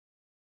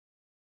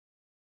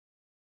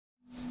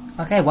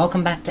Okay,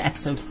 welcome back to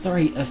episode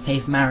 3 of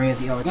Paper Mario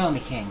the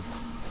Origami King.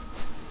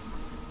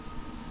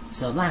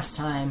 So last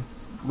time,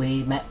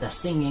 we met the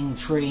singing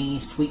tree,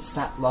 Sweet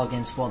Sap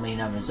Loggins, formerly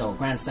known as Old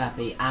Grand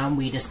Sappy, and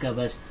we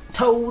discovered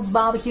Toad's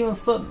Barbecue and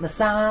Foot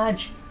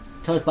Massage,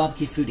 Toad's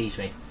Barbecue Food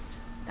Eatery.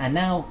 And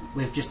now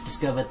we've just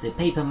discovered the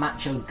Paper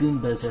Macho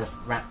Goombas are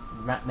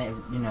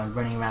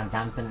running around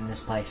rampant in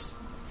this place.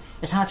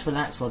 It's hard to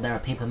relax while there are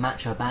Paper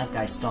Macho bad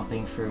guys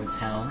stomping through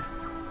town.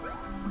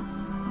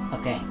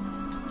 Okay.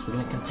 So we're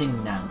going to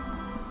continue now.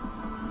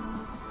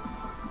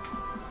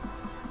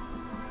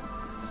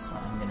 So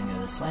I'm going to go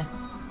this way.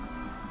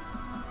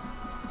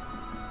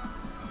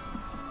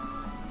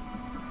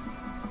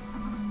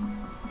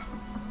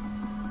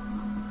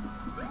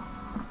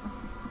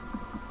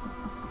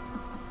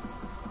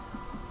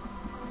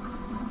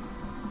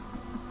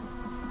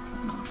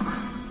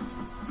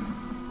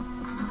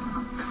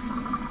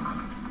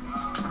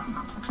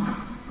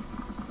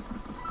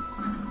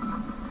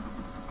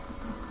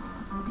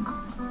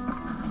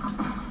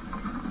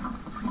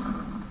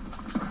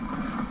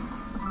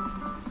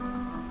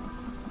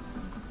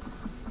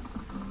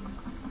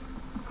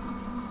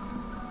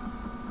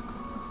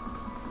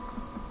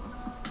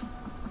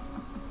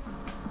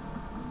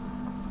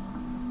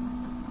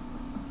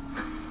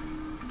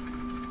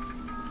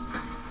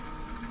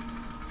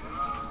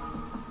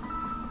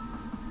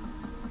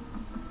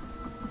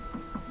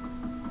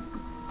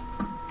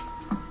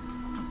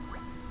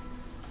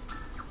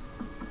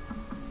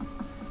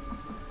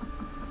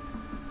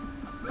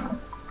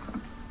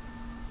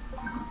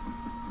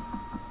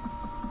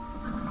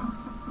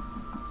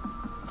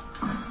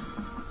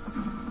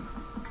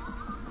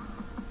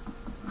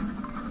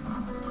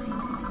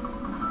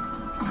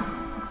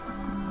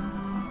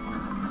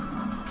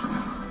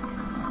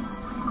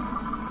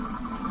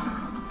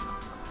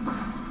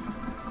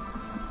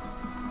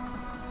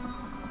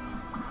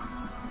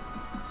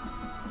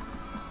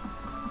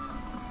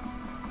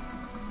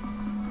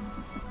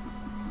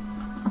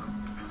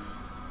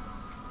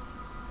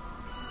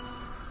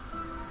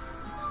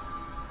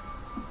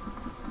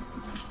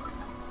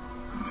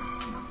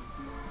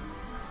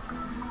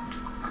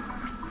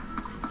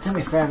 It took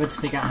me forever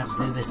to figure out how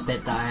to do this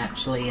bit that I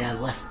actually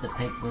left the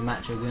Paper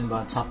Macho Goomba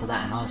on top of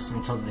that house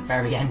until the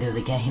very end of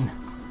the game.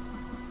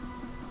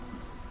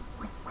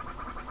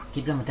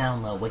 Keep them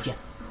down low, would you?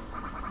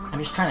 I'm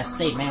just trying to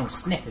save my own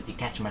sniff if you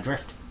catch my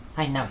drift.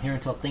 Hiding out here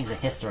until things are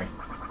history.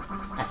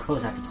 I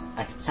suppose I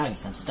could sell you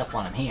some stuff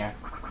while I'm here.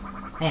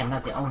 Hey, I'm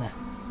not the owner.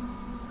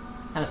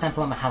 Have a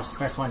sample of my house, the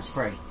first one's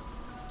free.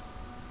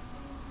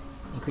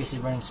 Increases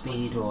running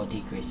speed or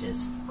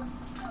decreases.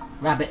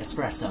 Rabbit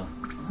espresso.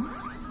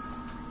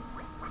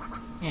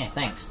 Yeah,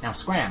 thanks. Now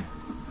scram.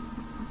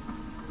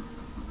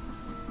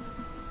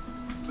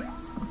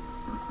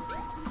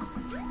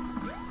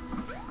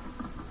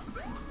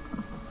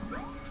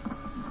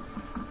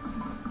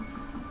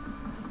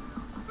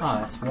 Oh,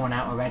 that's worn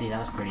out already.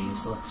 That was pretty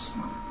useless.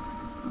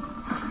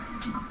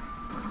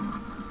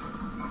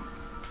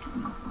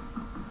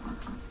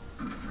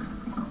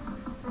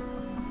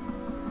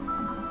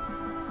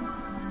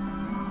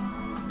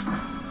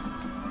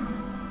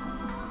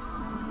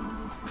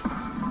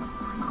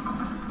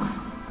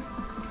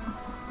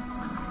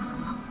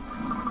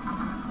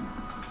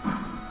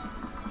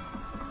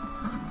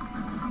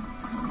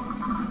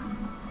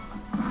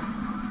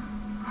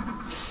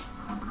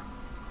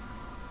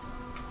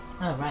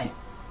 Oh, right.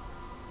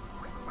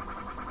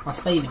 I'll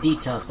spare you the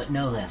details, but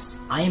know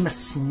this. I am a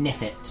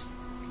Sniffit,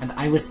 and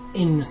I was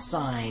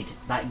inside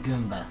that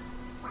Goomba.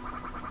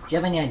 Do you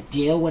have any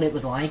idea what it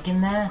was like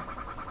in there?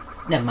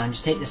 Never mind,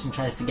 just take this and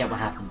try to forget what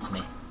happened to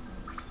me.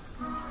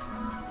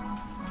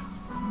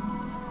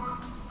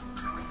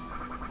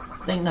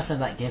 Think nothing of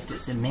that gift,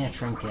 it's a mere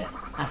trinket.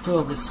 After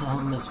all, this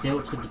home was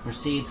built with the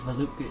proceeds of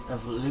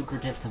a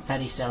lucrative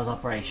confetti sales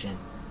operation.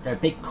 There are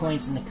big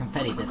coins in the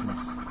confetti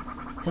business.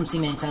 Come see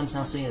me anytime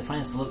now, see the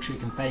finest luxury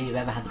confetti you've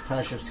ever had the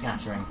pleasure of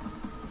scattering.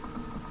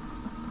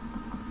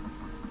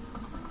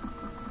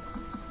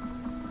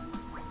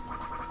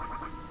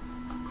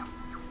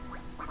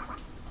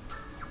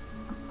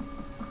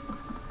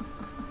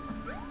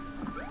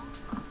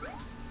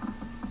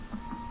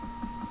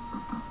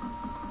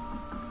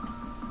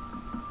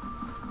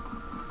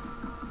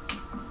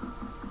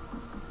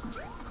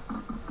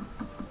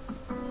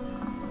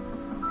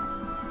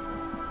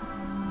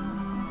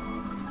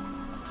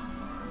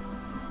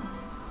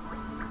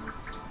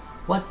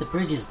 What? The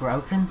bridge is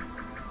broken?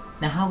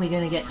 Now how are we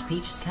going to get to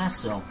Peach's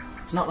castle?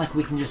 It's not like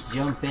we can just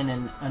jump in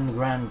an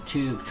underground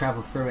tube,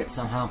 travel through it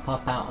somehow and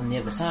pop out on the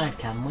other side,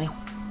 can we?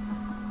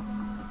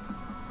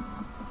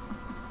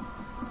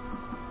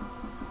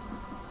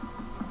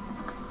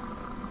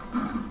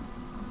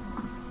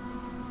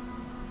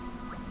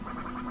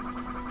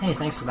 Hey,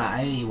 thanks for that,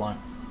 I owe you one.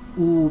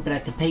 Ooh, but I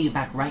can pay you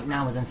back right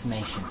now with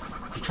information.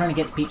 If you're trying to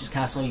get to Peach's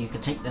castle, you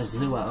can take the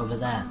Zua over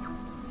there.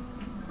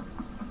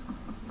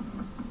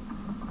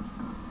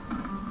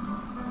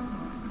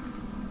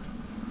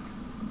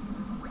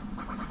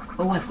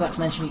 Oh, I forgot to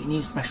mention you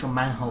need a special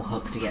manhole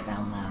hook to get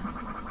down there.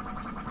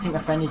 think my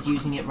friend is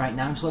using it right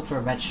now to look for a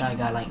red shy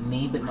guy like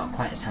me, but not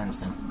quite as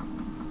handsome.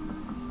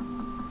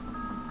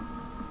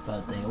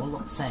 But they all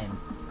look the same.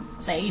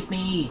 Save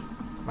me!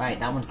 Right,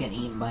 that one's getting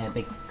eaten by a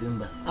big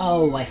Goomba.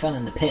 Oh, I fell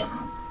in the pit.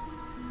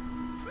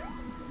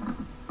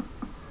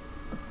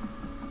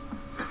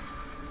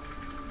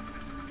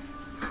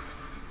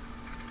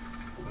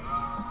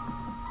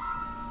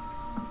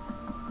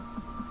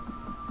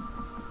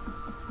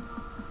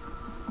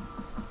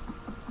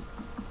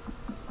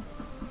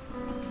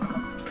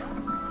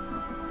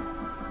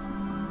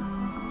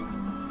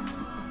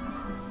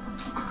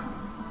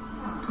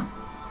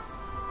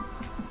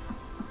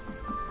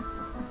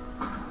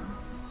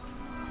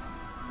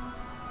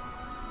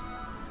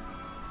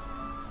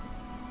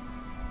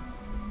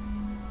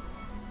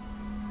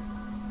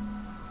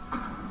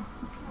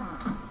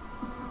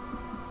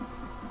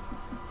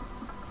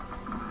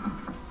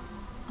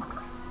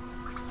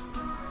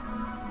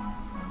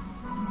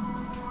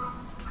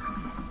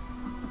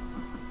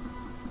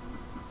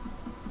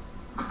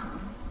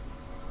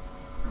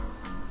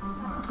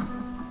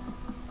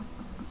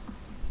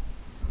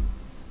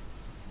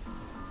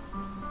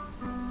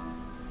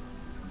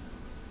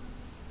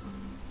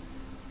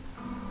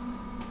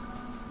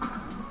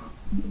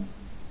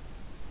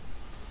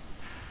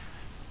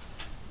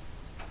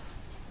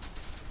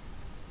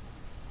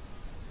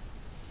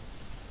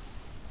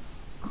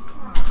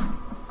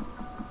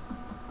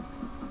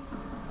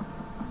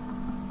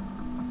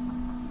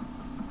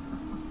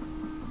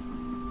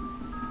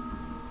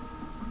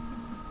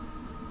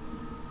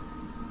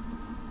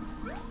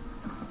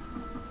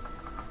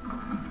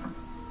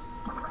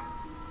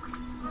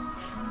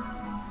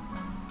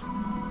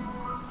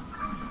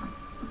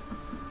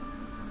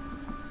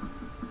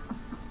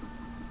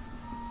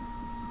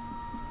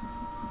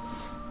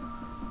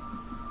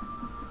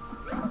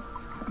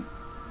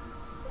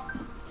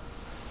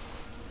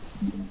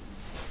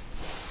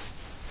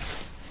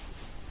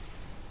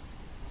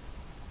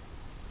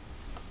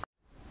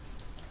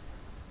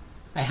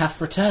 I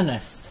have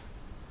returneth.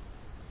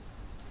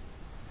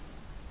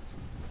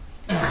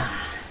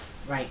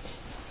 Right.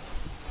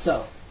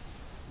 So,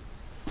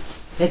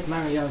 Big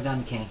Mario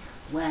Origami King,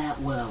 where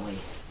were we?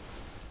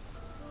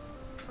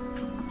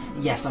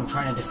 Yes, I'm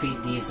trying to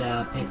defeat these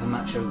paper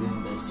Macho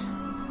Goombas.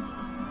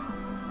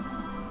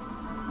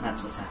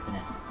 That's what's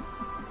happening.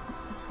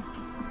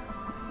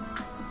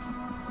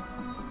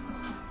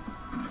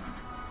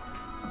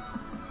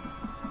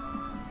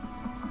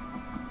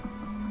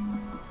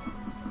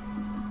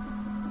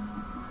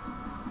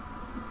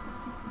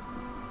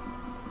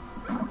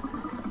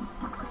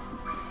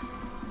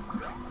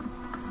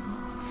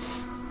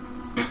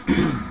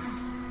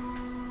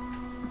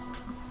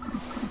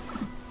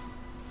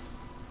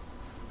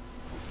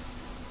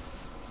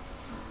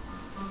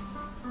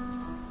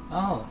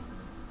 Oh.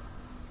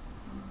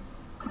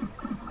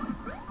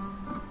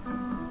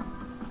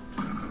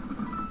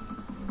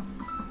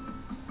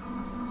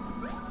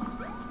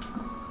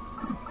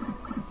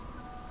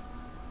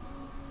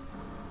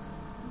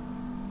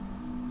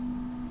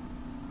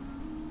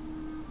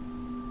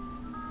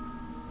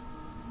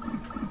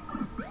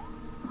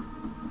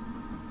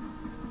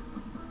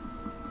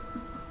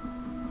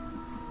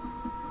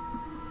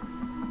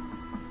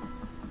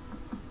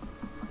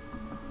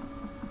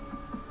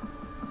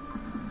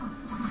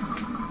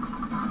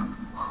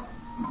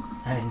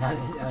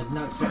 I did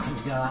not expect him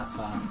to go that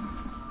far.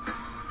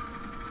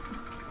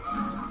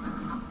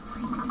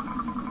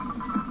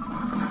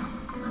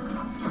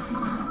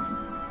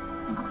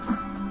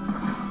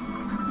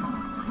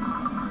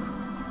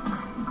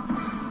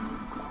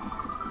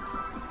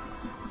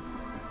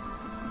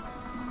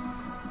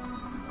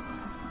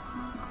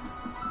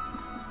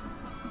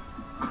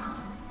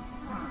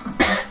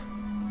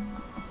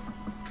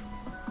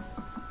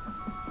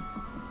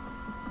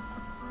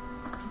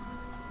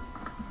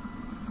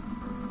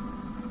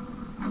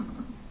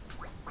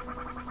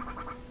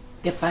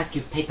 Get back,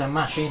 you paper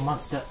mache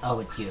monster! Oh,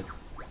 it's you.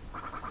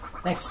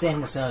 Thanks for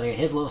saying this earlier.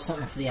 Here's a little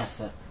something for the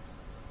effort.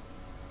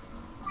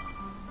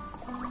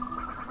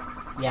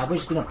 Yeah, we're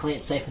just gonna play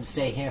it safe and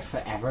stay here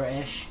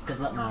forever-ish. Good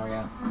luck,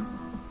 Mario.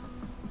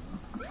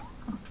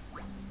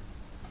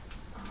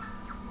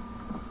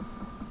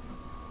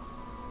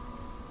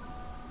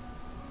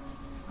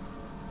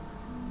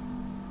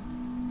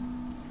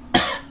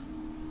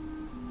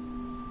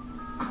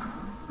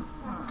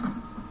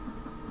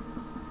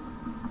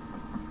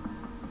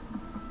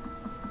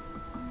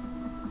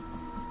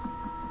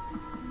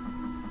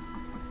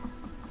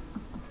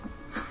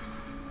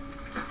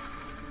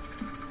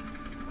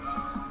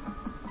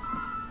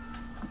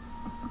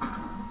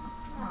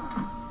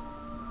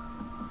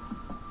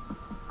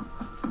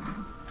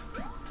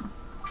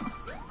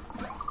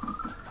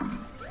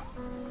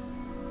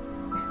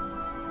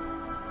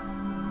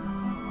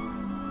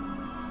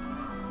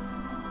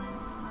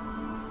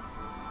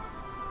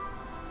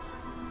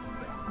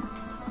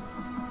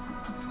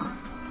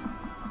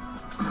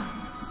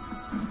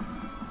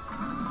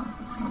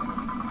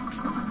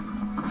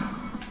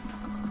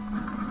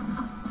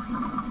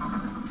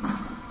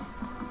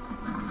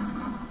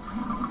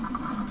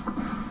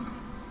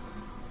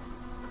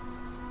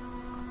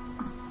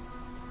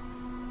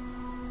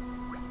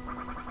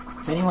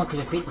 anyone could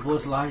defeat the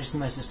world's largest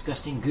and most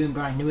disgusting Goomba,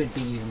 I knew it'd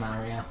be you,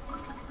 Mario.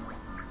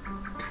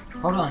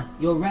 Hold on,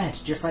 you're red,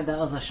 just like that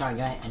other shy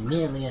guy, and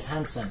nearly as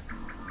handsome.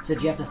 So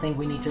do you have to think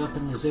we need to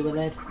open the sewer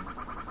lid?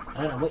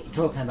 I don't know what you're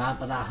talking about,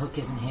 but that hook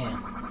isn't here.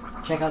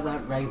 Check out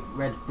that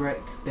red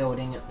brick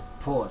building at the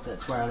port,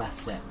 that's where I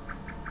left it.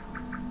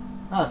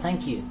 Oh,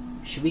 thank you.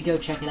 Should we go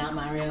check it out,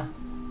 Mario?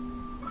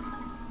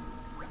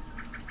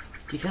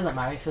 Do you feel that,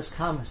 Mario? It feels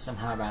calm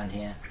somehow around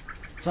here.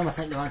 It's almost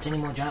like there aren't any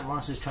more giant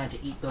monsters trying to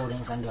eat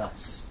buildings and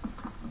us.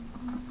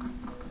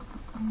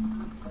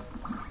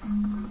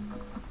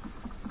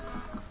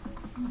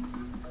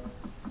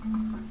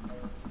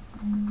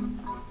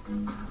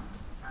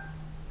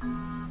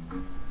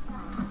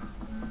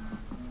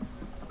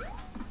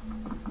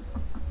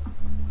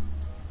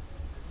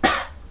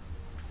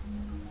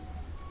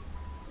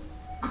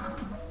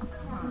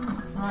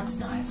 Well, that's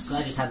nice, because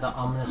I just had that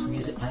ominous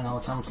music playing the whole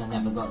time, so I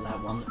never got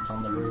that one that was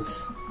on the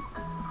roof.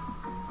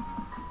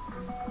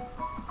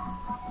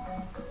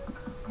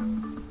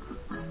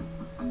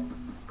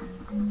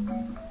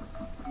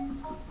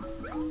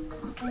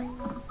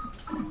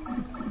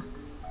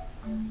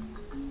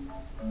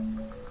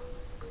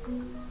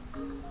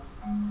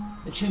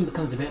 The tune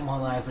becomes a bit more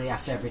lively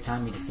after every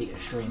time you defeat a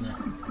streamer.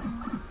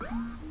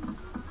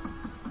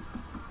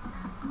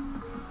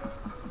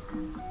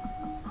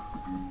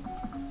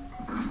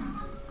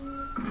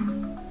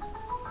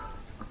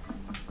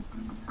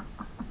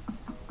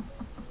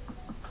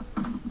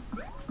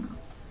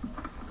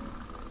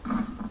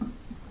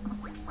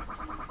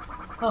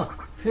 Oh,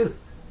 phew.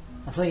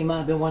 I thought you might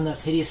have been one of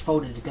those hideous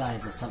folded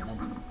guys or something.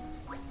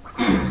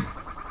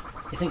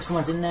 You think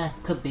someone's in there?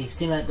 Could be.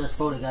 Seems like those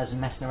folded guys are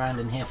messing around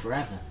in here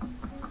forever.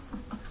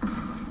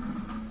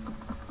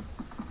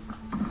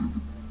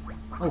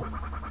 Oh,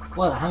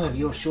 well, the hang of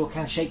yours sure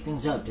can shake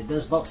things up. Did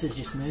those boxes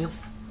just move?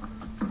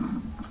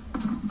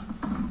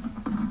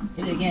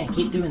 Hit it again.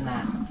 Keep doing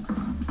that.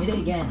 Hit it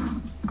again.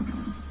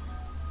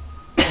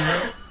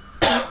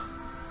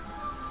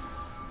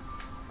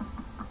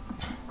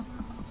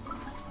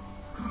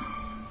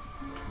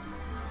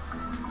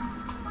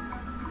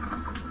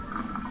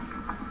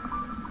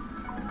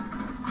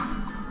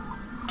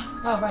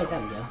 Oh, right, there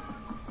we go.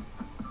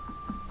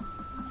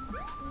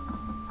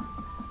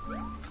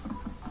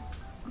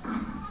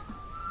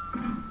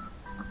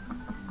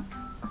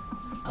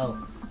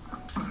 Oh.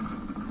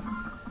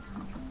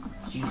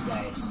 It's you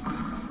guys.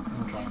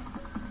 Okay.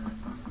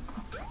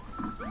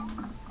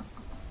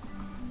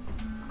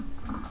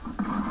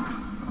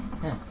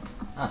 Huh.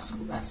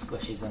 That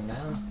squishes them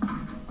down.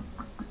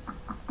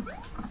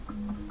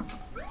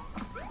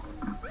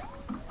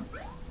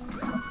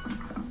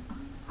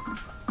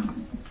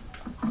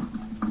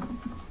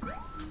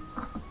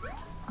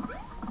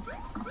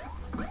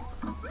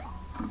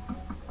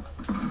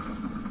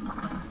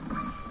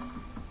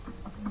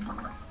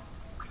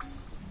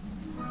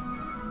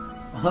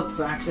 A hook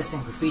for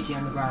accessing Graffiti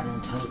Underground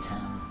in Toad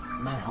Town.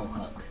 Manhole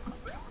hook.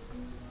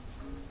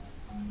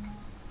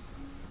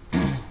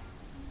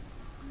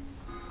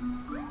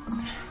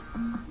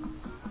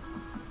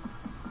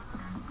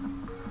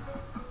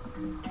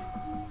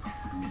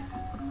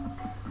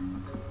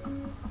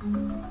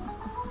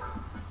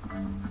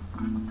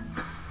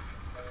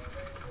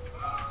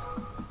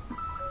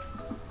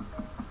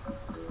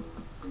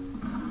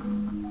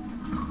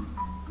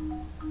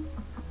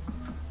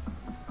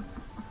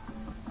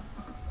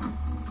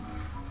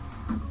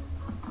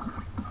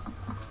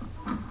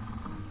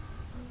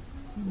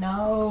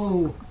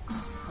 No!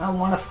 I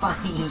want to fight!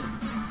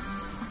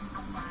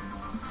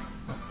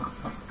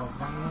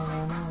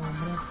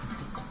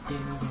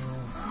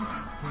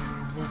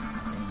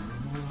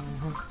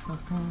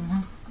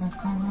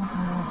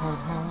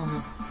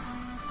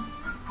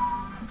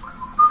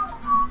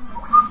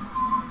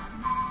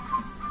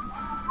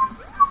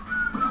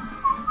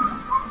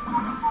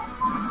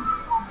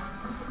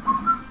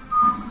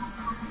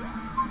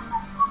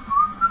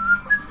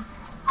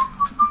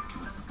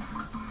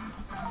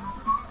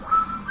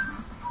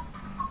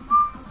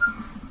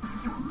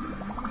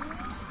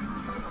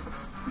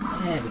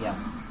 There we go.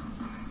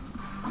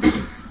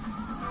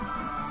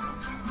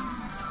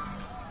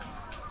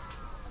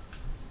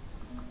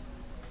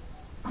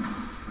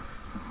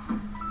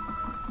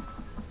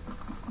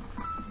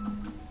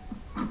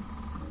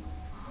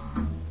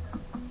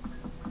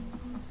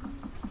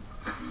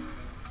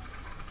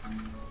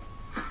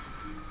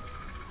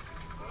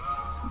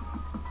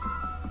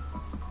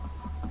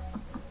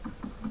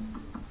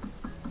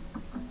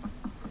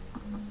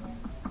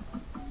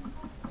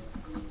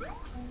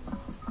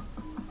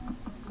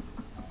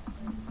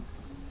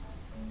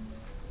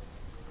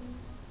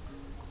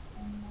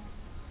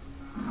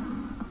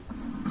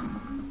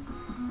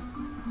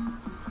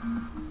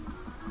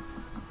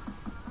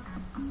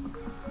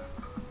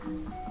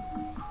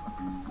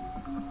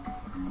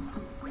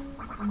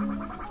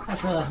 I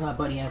just realised my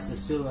buddy has the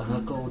sewer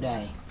hook all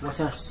day. What's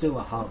a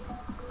sewer hook?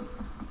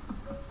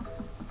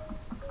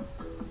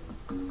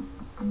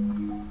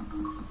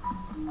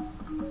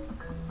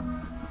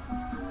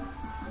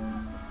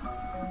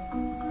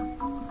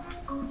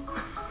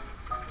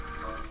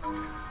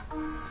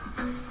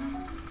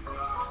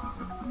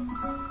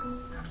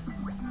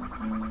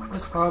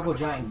 Horrible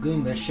giant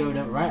Goombas showed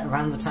up right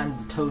around the time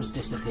the toads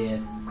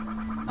disappeared.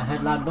 I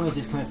heard loud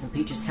noises coming from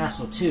Peach's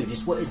castle too.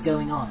 Just what is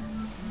going on?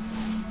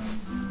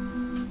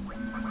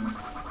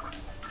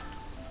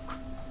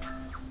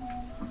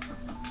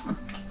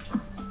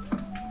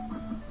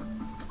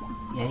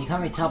 Yeah, you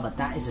can't really tell, but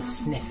that is a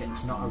sniff.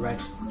 It's not a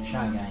red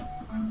Shy Guy.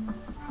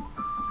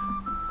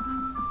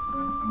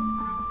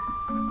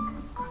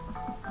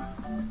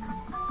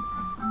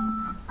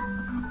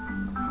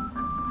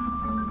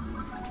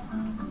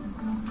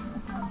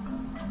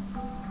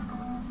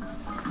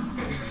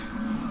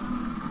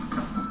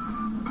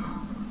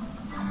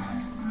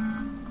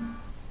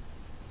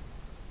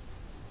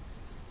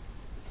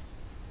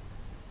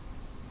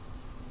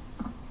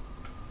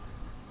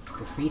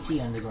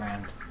 Graffiti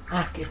Underground.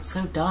 Ach, it's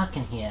so dark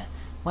in here.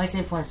 Why does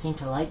everyone seem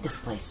to like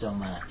this place so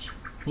much?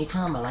 Can you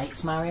turn on the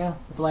lights, Mario?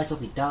 Otherwise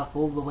it'll be dark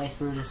all the way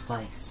through this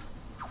place.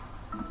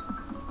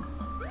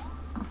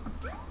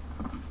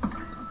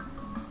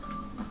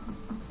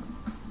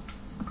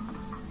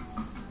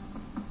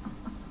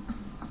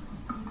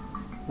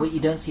 What you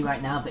don't see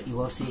right now, but you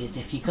will see, is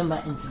if you come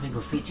back into the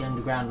Graffiti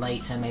Underground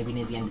later, maybe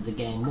near the end of the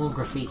game, more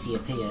graffiti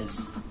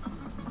appears.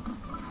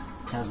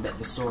 Tells a bit of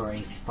the story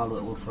if you follow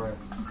it all through.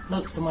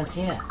 Look, someone's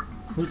here.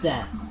 Who's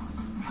there?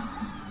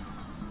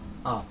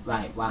 Oh,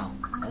 right, wow.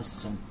 There's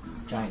some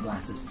giant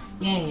glasses.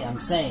 Yay, I'm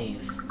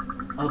saved.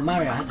 Oh,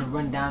 Mario, I had to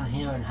run down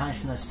here and hide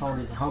from those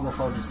horrible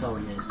folded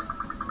soldiers.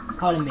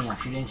 Pardon me, I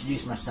should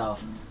introduce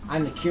myself.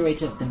 I'm the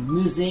curator of the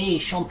Musée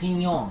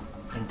Champignon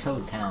in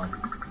Toad Town.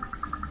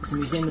 It's a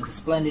museum with a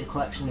splendid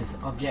collection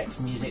of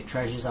objects, music,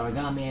 treasures,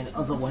 origami, and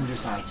other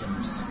wondrous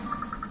items.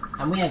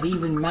 And we have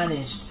even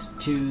managed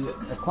to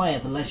acquire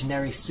the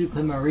legendary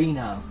Super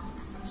Marino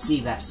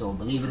sea vessel,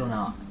 believe it or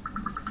not.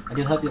 I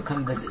do hope you'll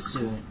come visit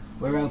soon.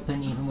 We're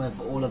open even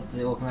with all of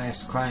the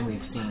organised crime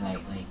we've seen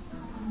lately.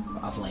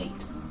 Of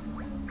late.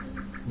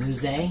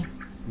 Musée?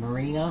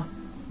 Marino?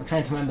 I'm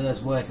trying to remember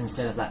those words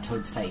instead of that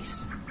toad's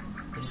face.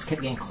 It just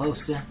kept getting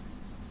closer.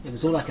 It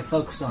was all I could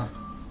focus on.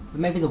 But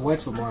maybe the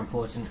words were more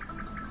important.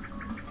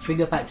 Should we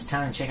go back to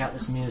town and check out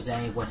this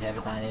musée,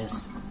 whatever that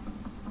is?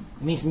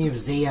 It means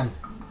museum.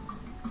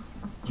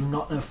 Do you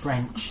not know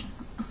French?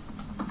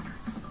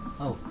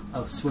 Oh,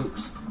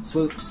 swoops.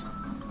 Swoops.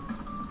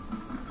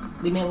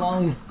 Leave me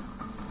alone.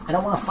 I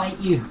don't want to fight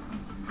you.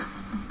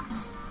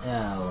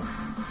 Oh.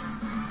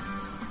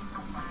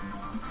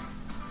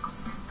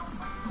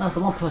 Well, the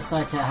one plus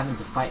side to having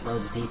to fight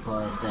loads of people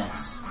is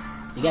this.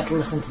 You get to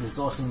listen to this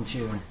awesome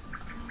tune.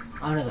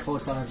 Oh no, the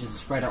forward sandwiches are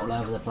spread out all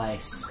over the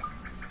place.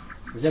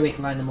 There's no way you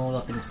can line them all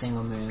up in a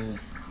single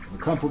move. We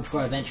crumple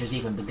before adventure has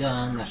even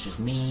begun, that's just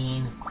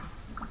mean.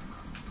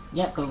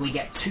 Yep, but we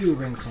get 2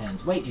 ring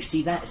turns. Wait, do you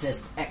see that? It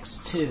says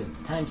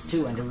X2, times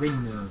 2 under ring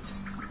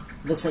moves.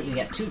 It looks like you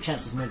get 2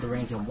 chances to move the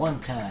rings in 1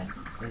 turn.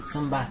 But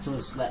some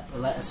battles let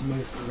us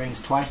move the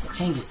rings twice, that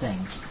changes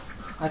things.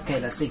 Okay,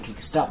 let's see, you can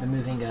start by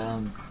moving,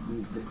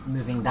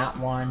 moving that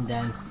one,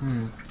 then,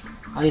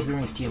 I'll leave the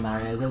rings to you,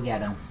 Mario, go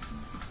get them.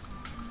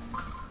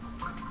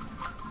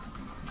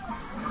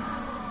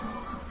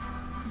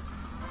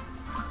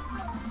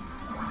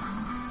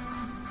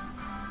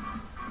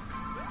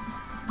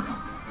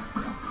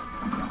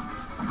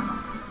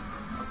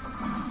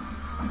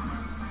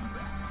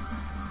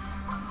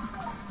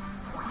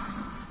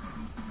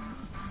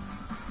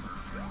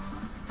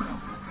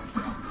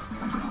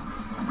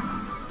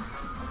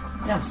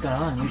 Yeah, what's going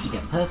on? You usually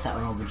get perfect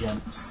on all the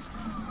jumps.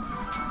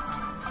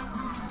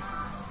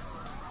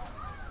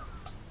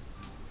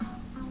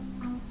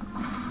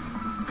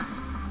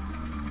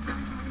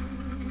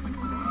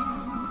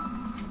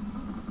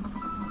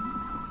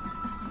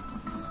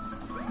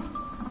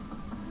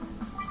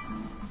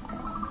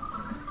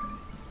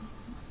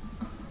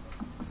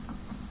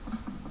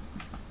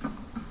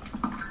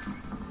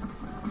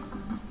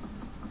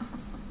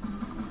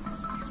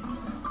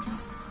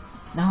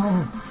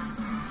 No!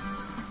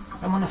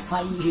 I want to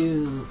fight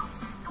you!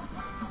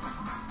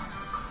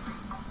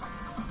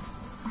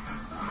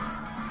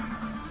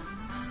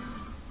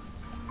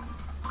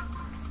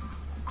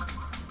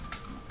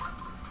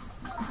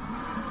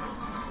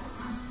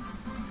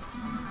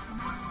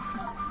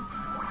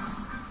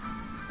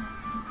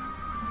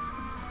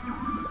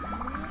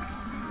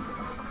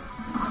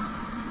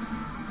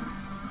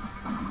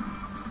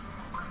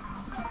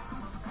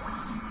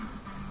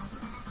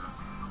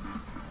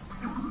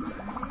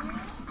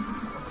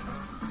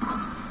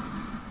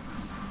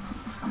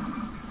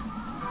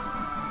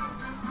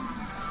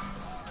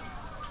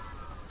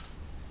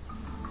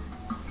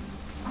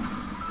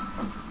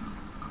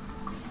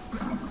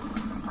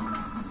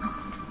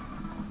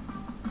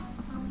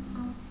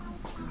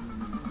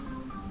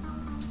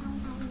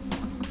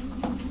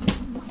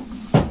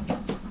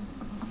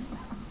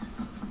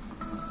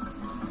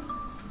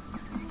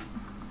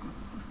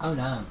 Oh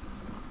no.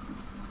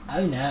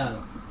 Oh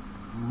no.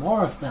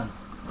 More of them.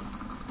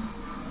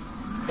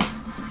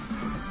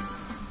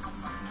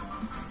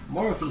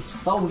 More of these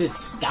folded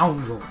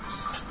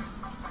scoundrels.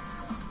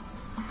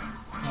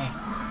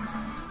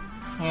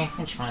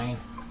 It's fine.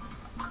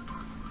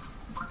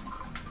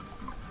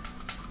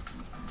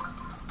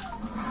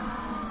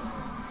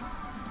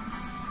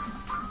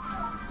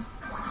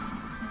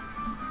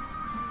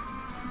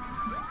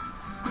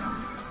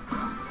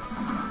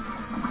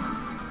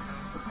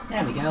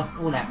 There we go,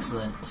 all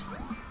excellent.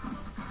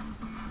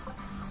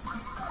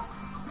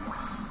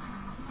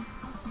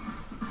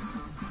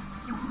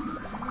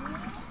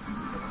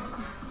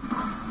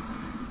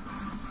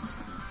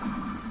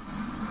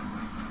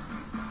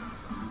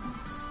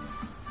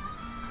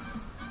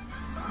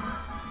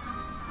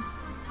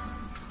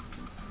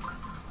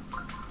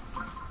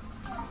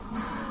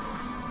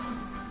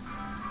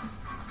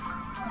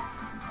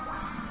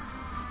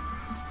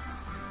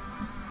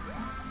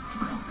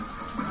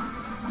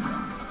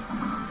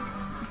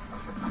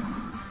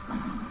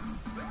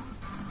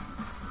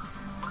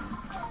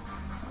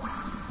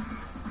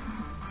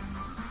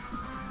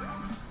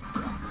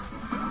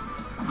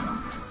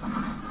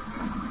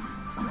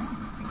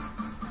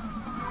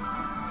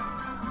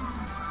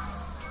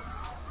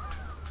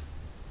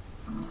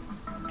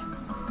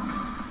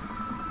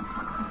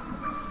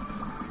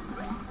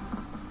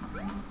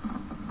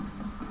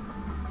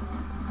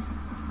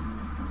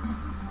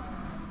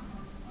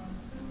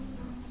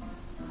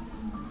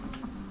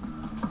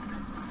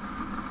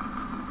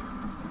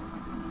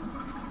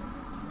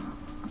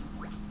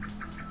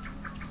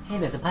 Hey,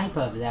 there's a pipe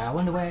over there. I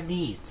wonder where it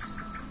leads.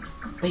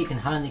 But you can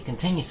hardly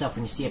contain yourself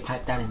when you see a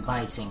pipe that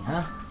inviting,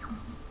 huh?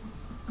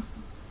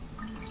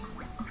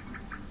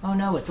 Oh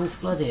no, it's all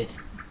flooded.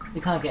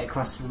 We can't get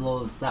across with all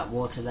of that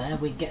water there.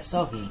 We'd get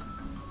soggy.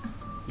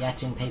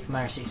 Yet in Paper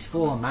Mario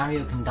 64,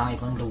 Mario can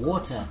dive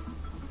underwater.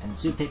 And in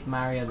Super Paper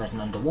Mario, there's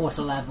an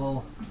underwater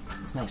level.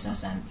 This makes no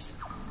sense.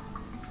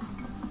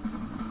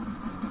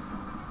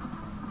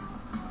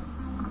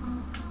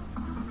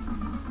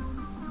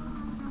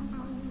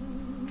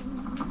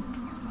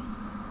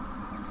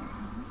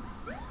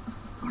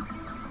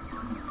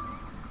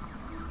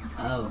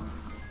 Oh,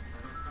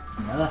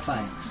 another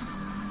fight.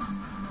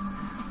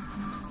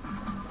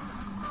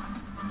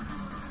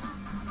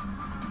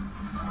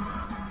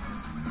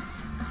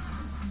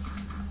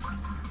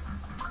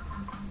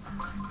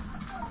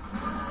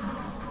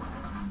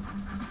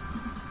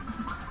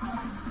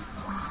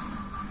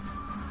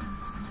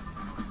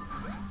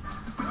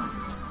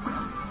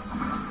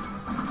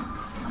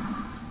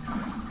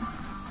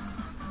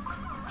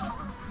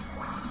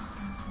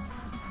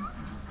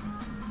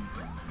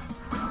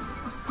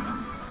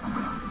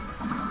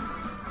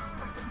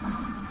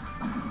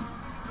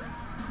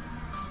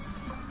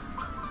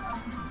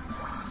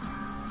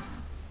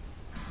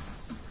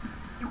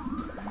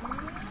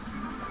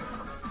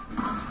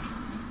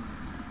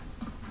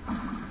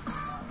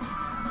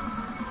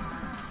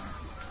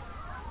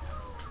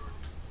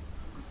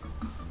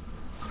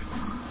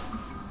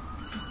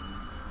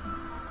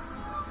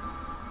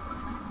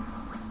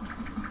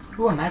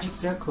 Ooh, a magic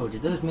circle.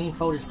 Did those mean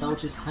folded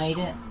soldiers hide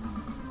it?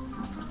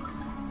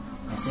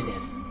 Yes, it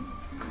did.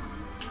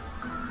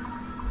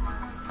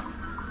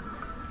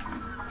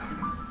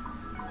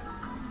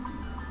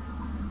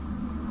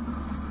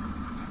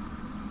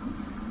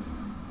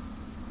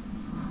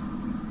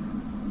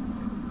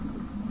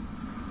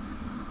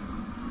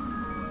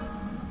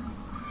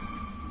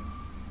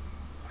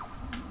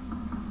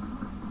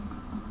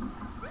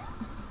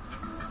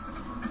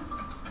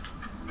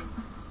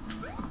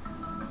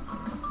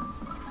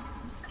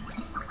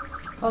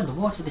 Oh, the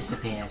water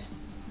disappeared.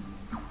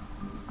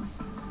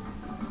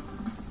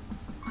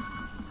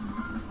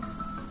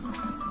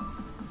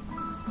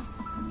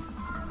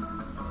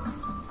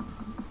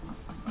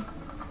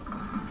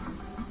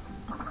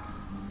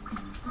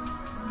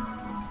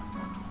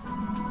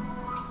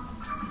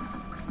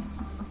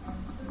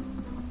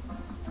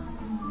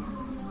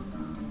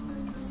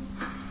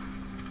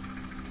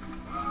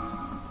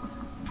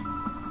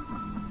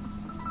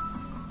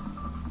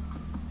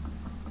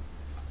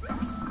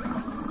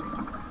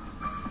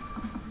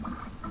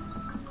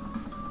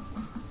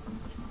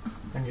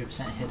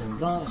 Hidden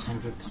blocks,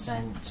 100%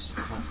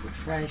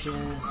 collectible treasures.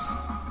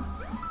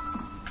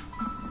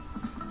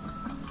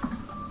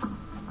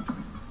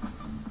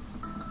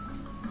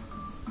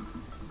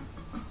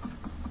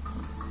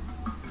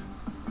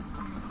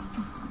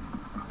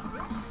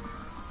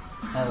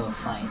 Oh,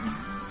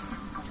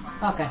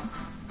 fine. Okay.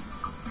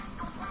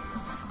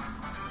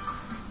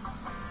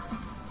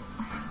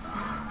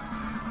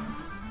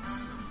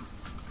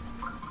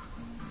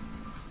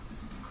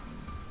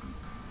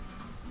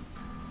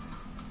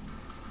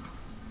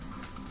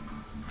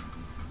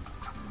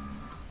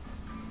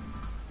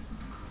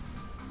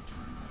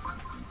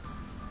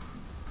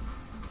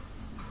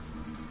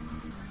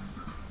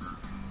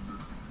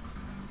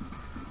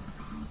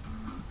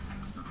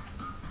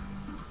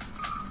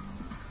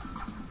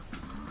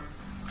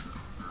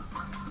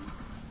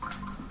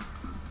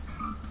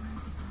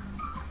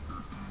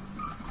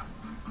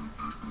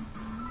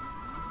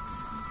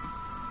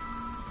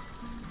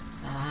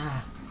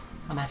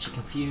 I'm actually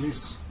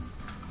confused.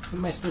 What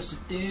am I supposed to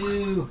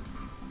do?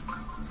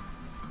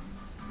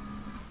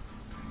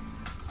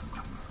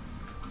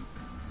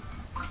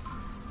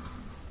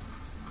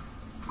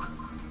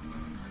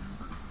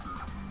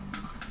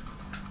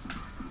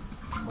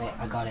 Wait,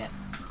 I got it.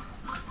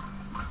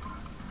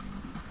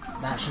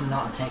 That should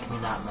not have taken me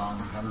that long.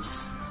 I'm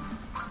just...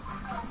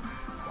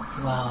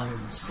 Well,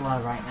 I'm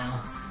slow right now.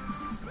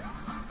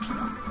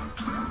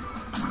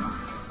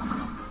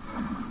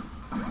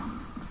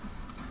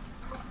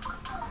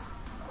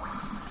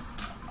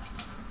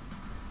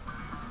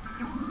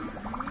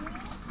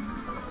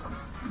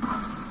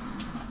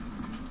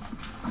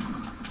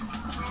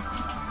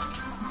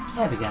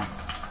 There we go.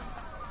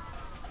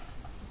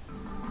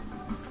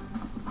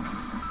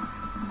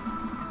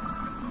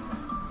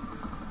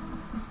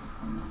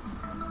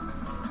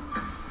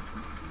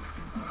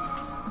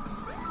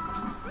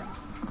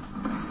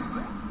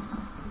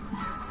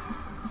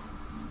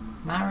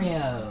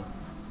 Mario,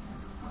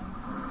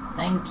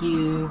 thank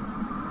you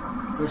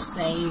for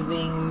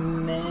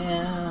saving me.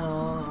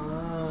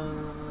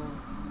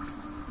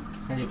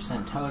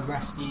 100% Toad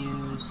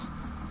rescues.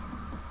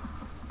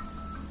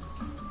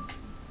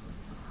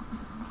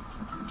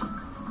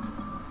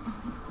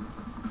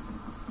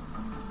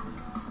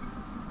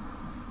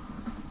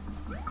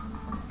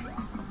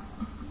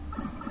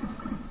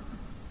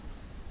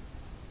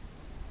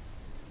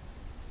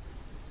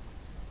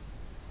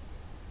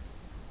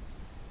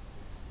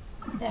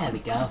 There we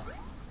go.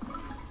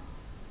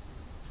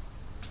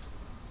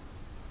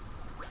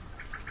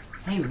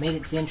 Hey, we made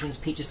it to the entrance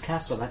of Peach's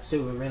castle. That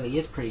sewer really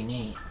is pretty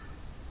neat.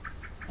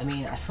 I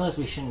mean, I suppose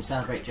we shouldn't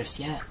celebrate just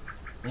yet.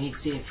 We need to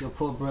see if your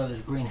poor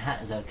brother's green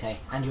hat is okay.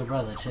 And your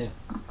brother, too.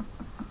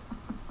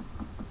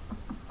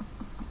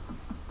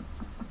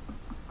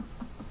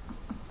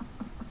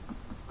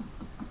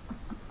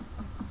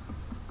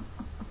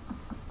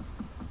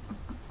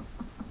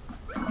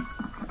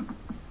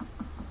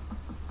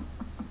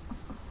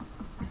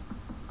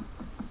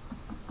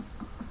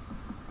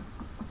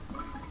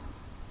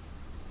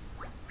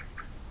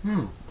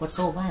 What's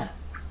all that?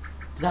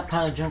 Did that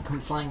pile of junk come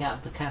flying out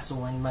of the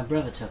castle when my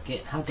brother took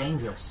it? How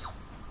dangerous.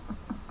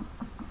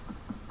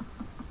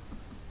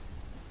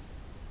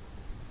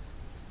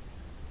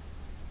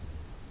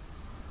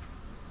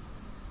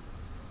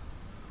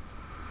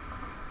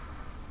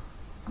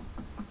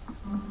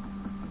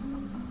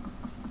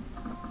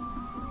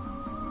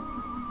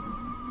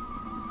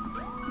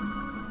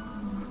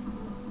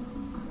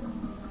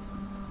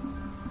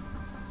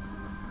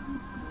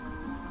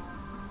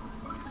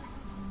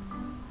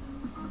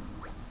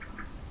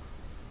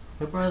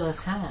 Your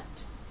brother's hat.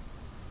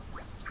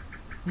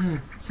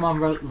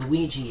 Someone wrote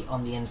Luigi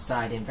on the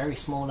inside in very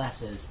small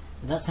letters.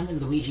 Is that something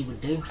Luigi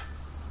would do?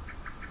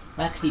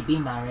 Where could he be,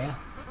 Mario?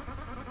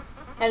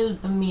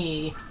 Help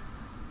me!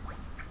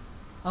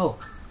 Oh.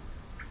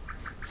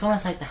 It's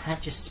almost like the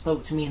hat just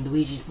spoke to me in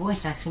Luigi's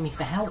voice, asking me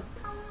for help.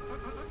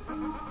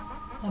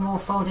 I'm all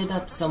folded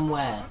up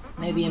somewhere.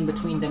 Maybe in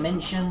between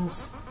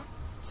dimensions.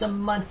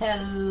 Someone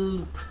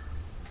help!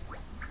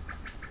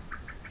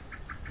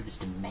 It was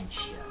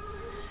dementia.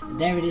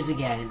 There it is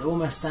again. It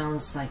almost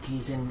sounds like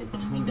he's in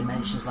between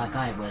dimensions like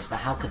I was, but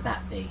how could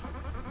that be?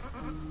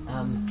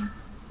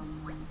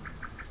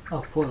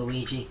 Oh, poor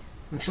Luigi.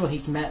 I'm sure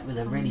he's met with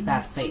a really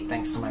bad fate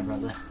thanks to my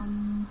brother.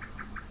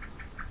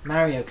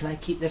 Mario, can I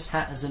keep this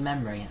hat as a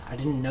memory? I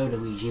didn't know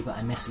Luigi, but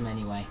I miss him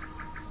anyway.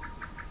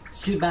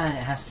 It's too bad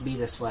it has to be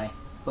this way,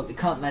 but we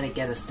can't let it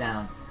get us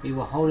down. We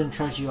will hold and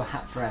treasure your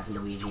hat forever,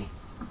 Luigi.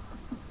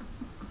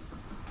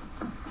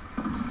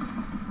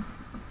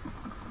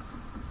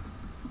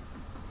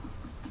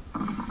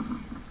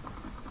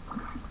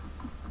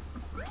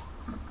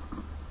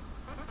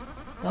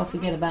 Don't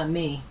forget about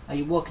me. Are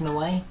you walking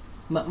away?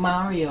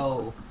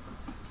 Mario!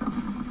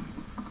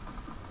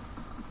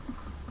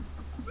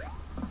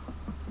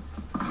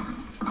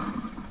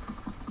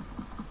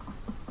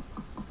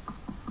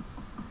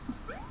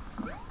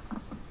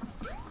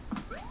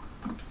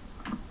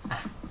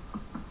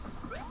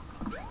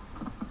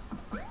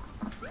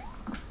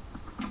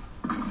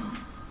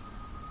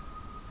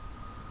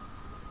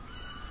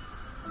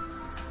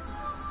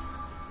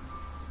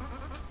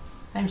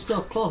 I'm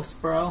so close,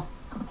 bro.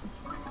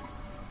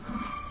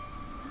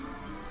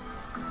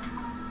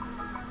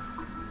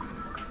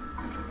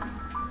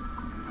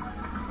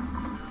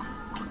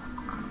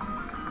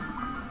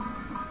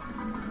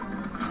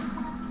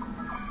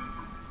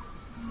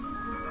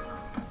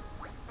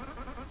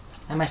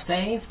 Am I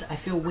saved? I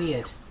feel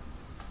weird.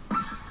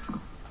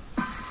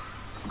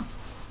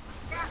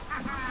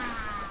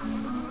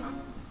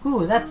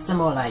 Ooh, that's some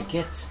more like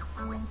it.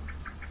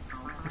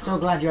 I'm so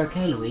glad you're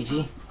okay,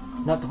 Luigi.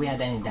 Not that we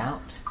had any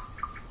doubt.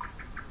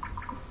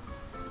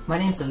 My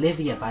name's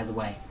Olivia, by the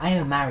way. I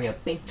owe Mario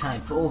big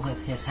time for all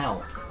of his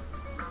help.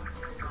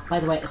 By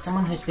the way, as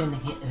someone who's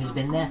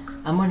been there,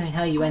 I'm wondering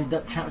how you ended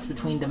up trapped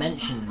between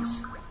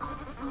dimensions.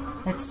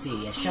 Let's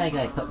see, a Shy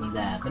Guy put me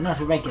there, but not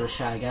a regular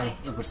Shy Guy.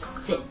 It was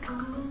thick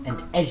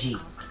and edgy.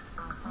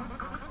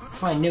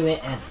 Before I knew it,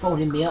 it had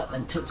folded me up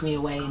and tucked me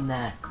away in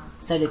there.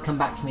 Said it'd come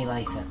back for me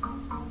later.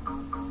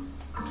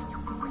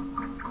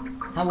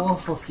 How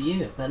awful for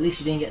you, but at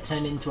least you didn't get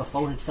turned into a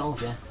folded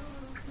soldier.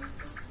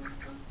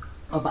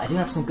 Oh, but I do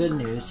have some good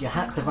news. Your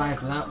hat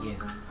survived without you.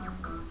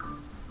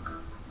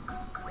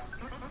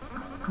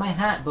 My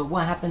hat, but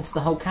what happened to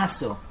the whole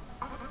castle?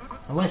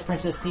 And where's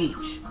Princess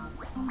Peach?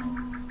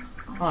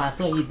 Oh, I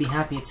thought you'd be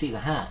happy to see the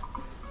hat.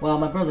 Well,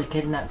 my brother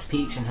kidnapped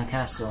Peach in her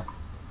castle.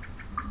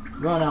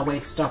 We're on our way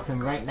to stop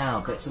him right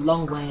now, but it's a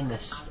long way and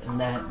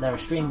there are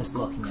streamers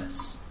blocking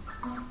us.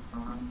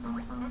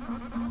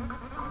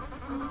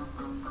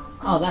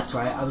 Oh, that's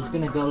right, I was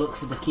gonna go look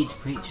for the key to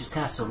Peach's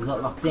castle. We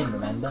got locked in,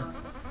 remember?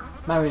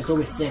 Mario's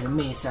always saving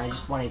me, so I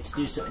just wanted to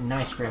do something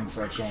nice for him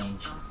for a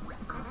change.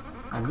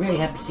 I'm really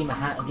happy to see my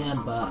hat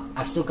again, but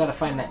I've still got to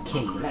find that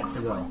key. Let's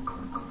go.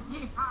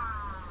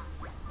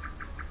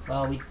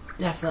 Well, we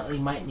definitely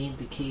might need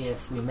the key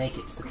if we make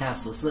it to the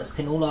castle, so let's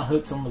pin all our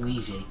hopes on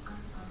Luigi.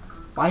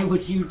 Why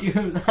would you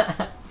do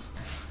that?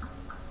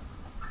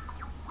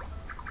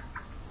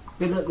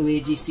 Good luck,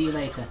 Luigi. See you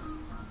later.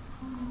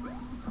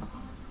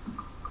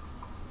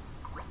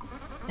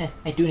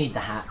 I do need the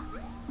hat.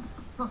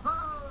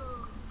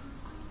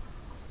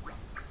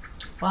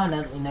 Well,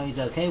 now that we know he's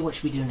okay, what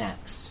should we do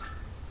next?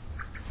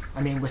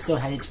 I mean, we're still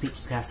headed to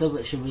Peach's Castle,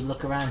 but should we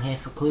look around here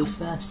for clues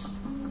first?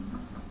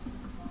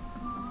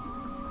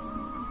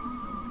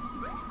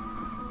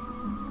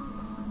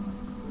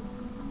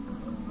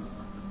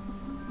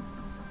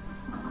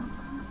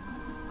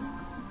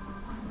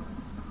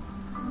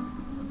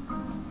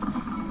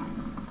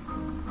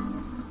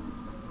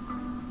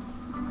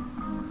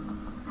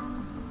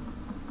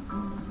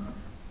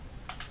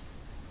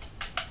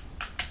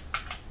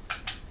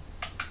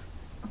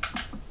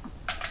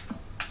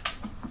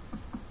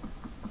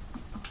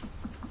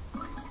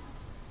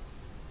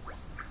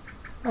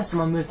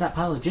 Someone moved that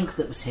pile of jugs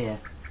that was here.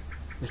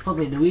 It was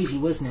probably Luigi,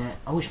 wasn't it?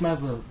 I wish my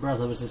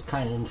brother was as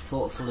kind and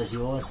thoughtful as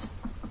yours.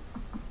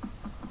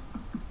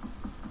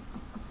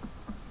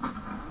 I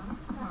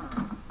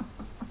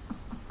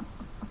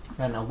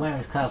don't know where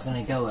his car's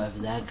going to go over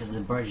there because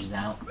the bridge is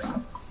out.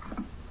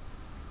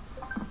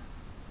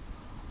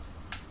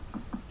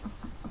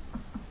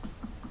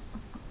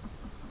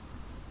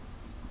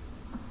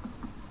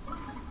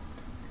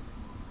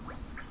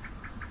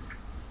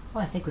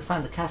 Well, I think we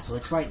found the castle.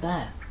 It's right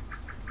there.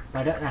 But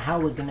I don't know how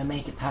we're going to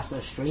make it past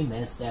those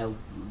streamers. They're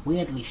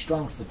weirdly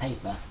strong for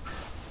paper.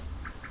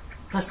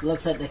 Plus it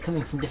looks like they're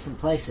coming from different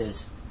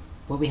places.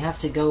 Will we have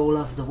to go all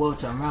over the world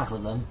to unravel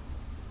them?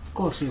 Of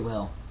course we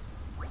will.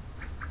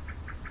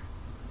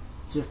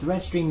 So if the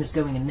red stream is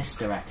going in this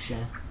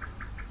direction,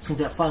 it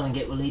seems like following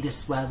it will lead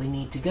us where we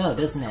need to go,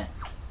 doesn't it?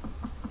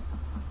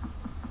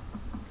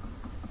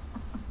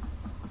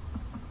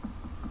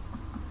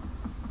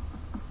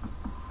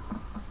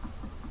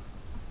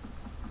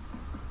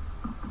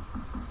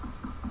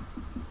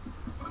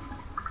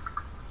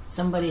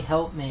 Somebody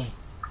help me.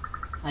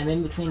 I'm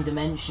in between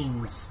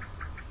dimensions.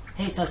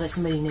 Hey, it sounds like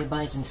somebody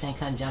nearby is in the same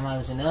kind of jam I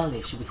was in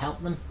earlier. Should we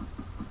help them?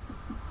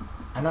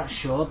 I'm not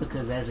sure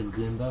because there's a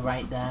Goomba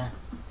right there.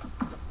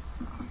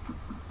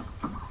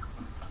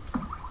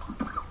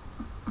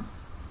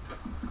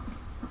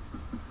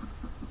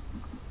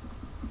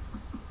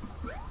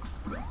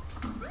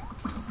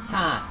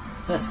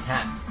 Ha! First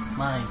attack.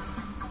 Mine.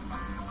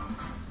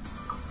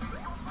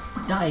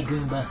 Die,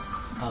 Goomba.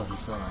 Oh, he's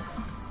still alive.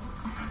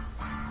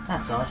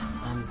 That's odd.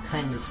 I'm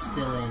kind of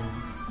still in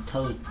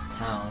Toad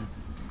Town,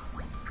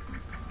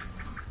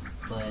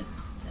 but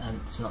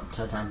it's not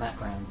Toad Town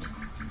background.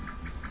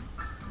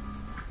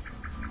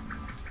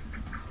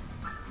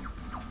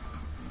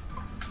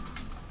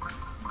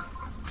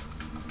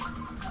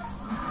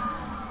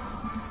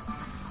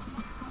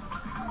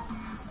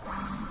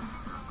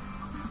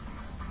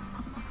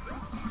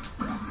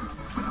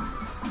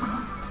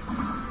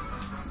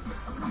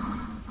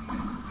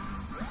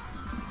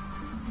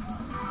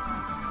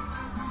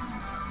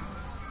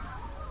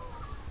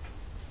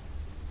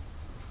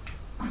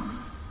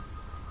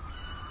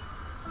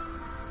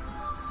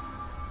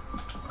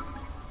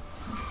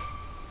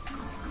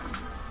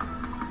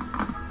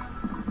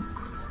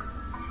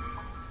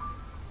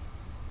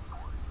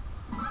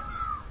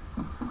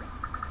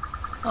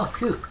 Oh,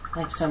 phew,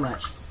 thanks so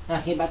much. Now I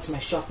can get back to my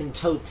shop in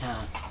Toad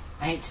Town.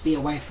 I hate to be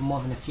away for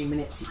more than a few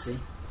minutes, you see.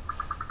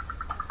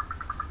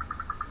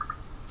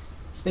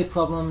 It's a big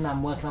problem,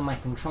 I'm working on my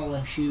control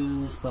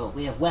issues, but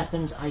we have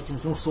weapons,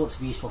 items, and all sorts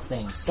of useful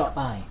things. Stop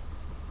by.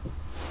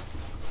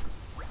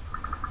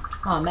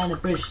 Oh man, the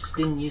bridge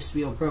didn't used to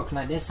be all broken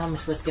like this. How am I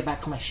supposed to get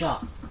back to my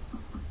shop?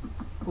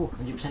 Ooh,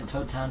 100%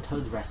 Toad Town,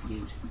 Toads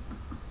rescued.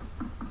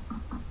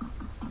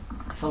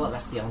 I feel like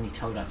that's the only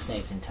Toad I've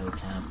saved in Toad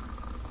Town.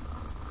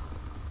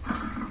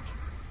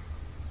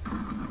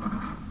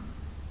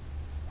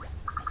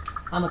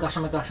 Oh my gosh,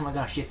 oh my gosh, oh my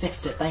gosh, you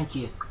fixed it, thank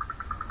you.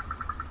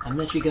 I'm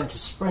literally going to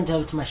sprint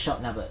over to my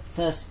shop now, but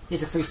first,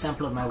 here's a free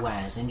sample of my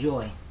wares.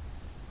 Enjoy.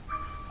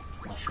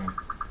 Mushroom.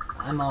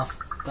 I'm off.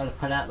 Gotta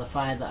put out the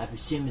fire that I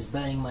presume is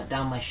burning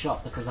down my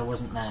shop because I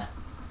wasn't there.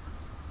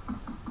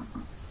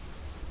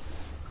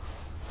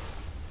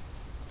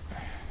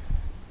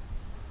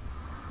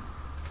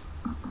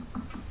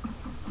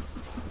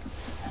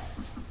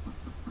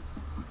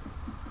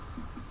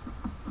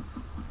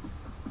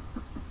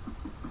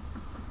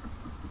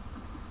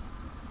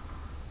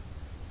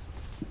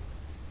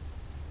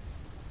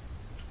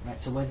 Right,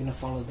 so we're going to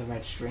follow the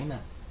red streamer.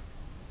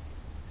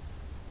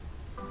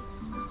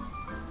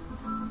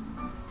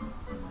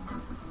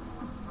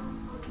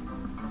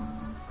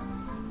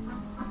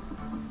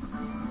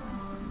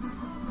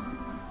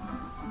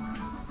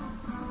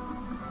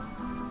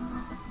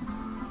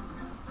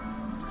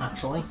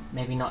 Actually,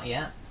 maybe not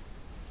yet.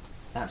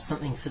 That's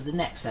something for the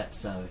next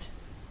episode.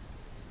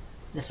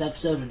 This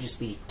episode will just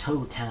be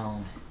Toad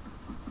Town.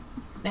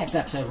 Next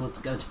episode we'll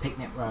go to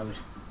Picnic Road.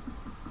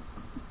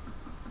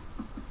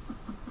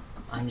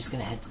 I'm just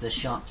gonna head to the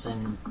shops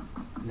and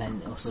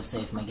then also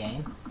save my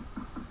game.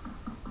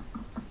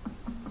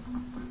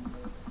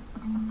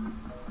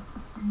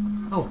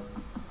 Oh,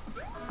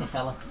 hey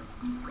fella.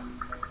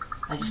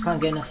 I just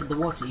can't get enough of the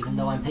water even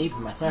though I'm paper.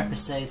 My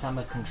therapist says I'm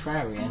a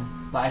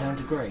contrarian, but I don't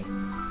agree.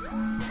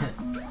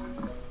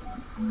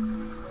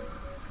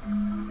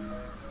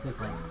 Good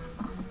point.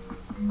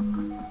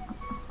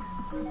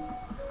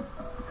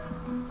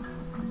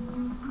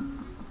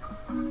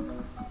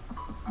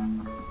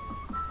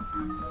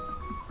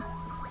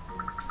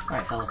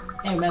 Alright fella.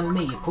 Hey, remember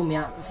me? You pulled me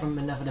out from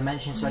another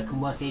dimension so I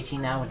can work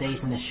 18-hour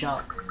days in this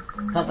shop.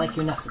 Can't thank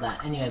you enough for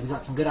that. Anyway, we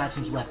got some good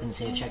items, weapons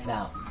here. Check it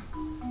out.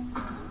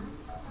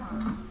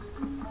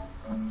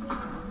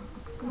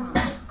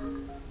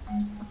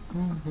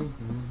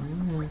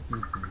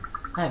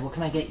 Hi, what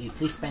can I get you?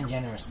 Please spend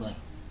generously.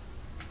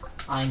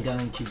 I'm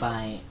going to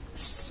buy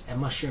a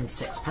mushroom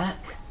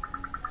 6-pack.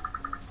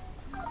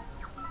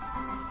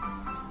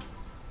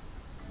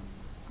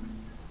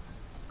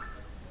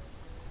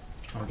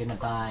 I'm going to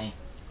buy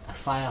a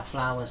fire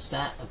flower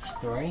set of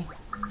 3.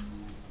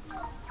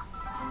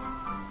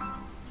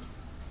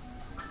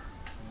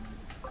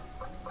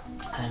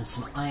 And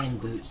some iron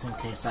boots in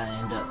case I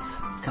end up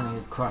coming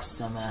across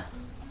some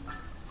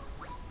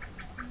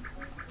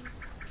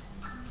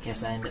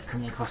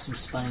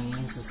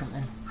spinies or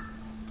something.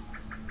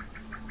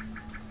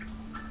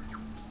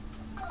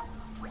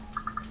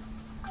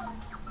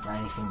 Or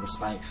anything with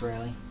spikes,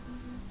 really.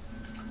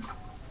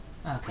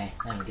 Okay,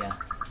 there we go.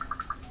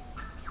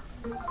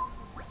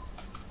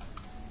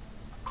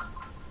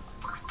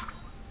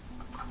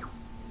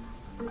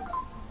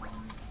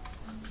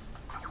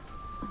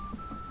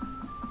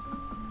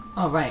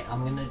 Alright,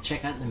 I'm gonna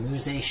check out the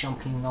Musée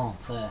Champignon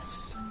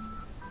first.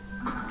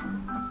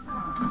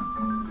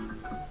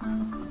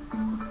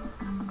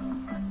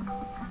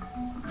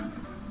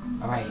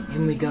 Alright,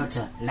 in we go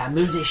to La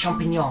Musée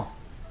Champignon.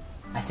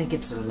 I think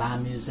it's La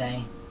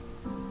Musée.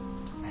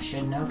 I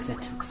should know because I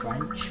took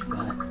French,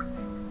 but...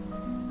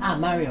 Ah,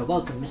 Mario,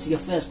 welcome. This is your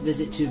first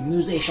visit to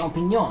Musée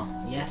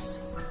Champignon,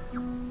 yes?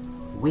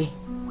 Oui.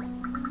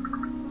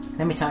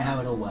 Let me tell you how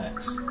it all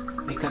works.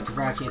 We collect a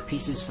variety of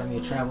pieces from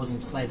your travels and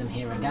display them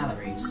here in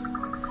galleries.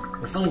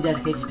 We're fully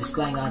dedicated to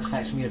displaying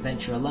artifacts from your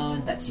adventure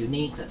alone. That's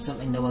unique, that's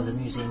something no other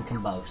museum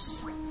can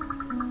boast.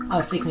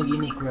 Oh, speaking of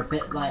unique, we're a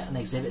bit light on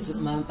exhibits at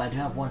the moment, but I do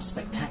have one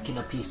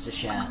spectacular piece to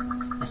share.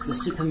 It's the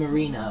Super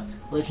Marino,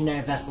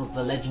 legendary vessel of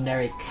the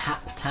legendary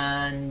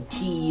Captain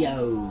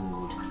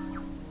Teode.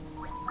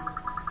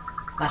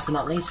 Last but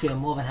not least, we are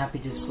more than happy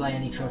to display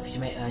any trophies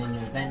you may earn in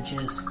your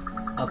adventures.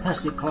 I'll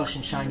personally polish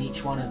and shine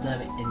each one of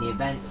them in the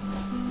event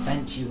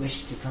you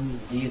wish to come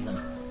view them.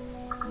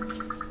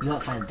 You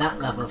won't find that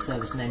level of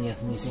service in any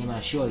other museum, I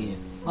assure you.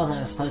 Well then,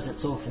 I suppose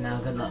that's all for now.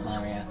 Good luck,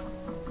 Mario.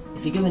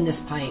 If you go in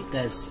this pipe,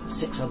 there's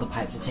 6 other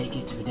pipes that take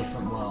you to the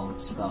different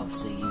worlds, but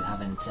obviously you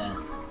haven't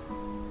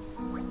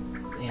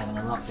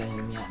unlocked any of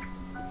them yet.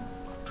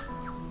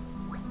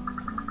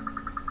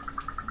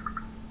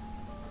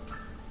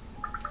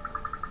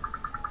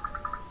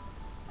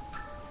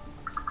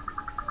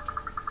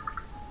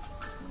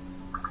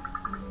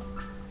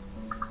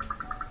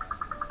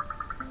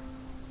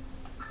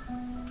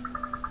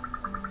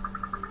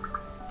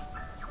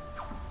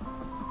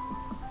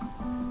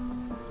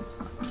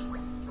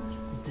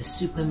 The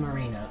Super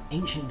Marino,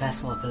 ancient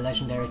vessel of the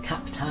legendary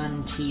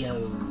Captain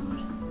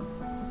Teode.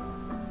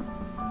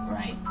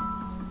 Right.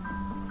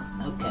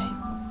 Okay.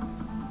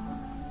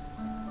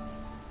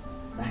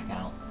 Back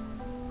out.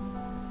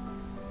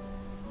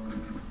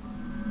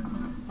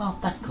 Oh,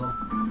 that's cool.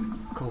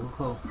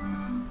 Cool.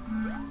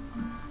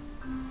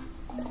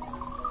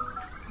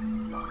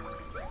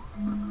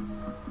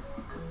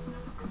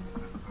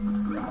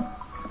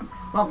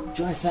 Well,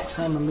 join us next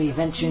time when we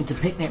venture into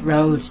Picnic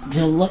Road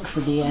to look for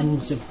the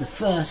ends of the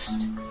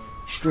first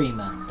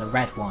streamer, the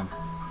red one.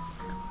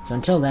 So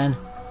until then,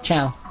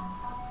 ciao.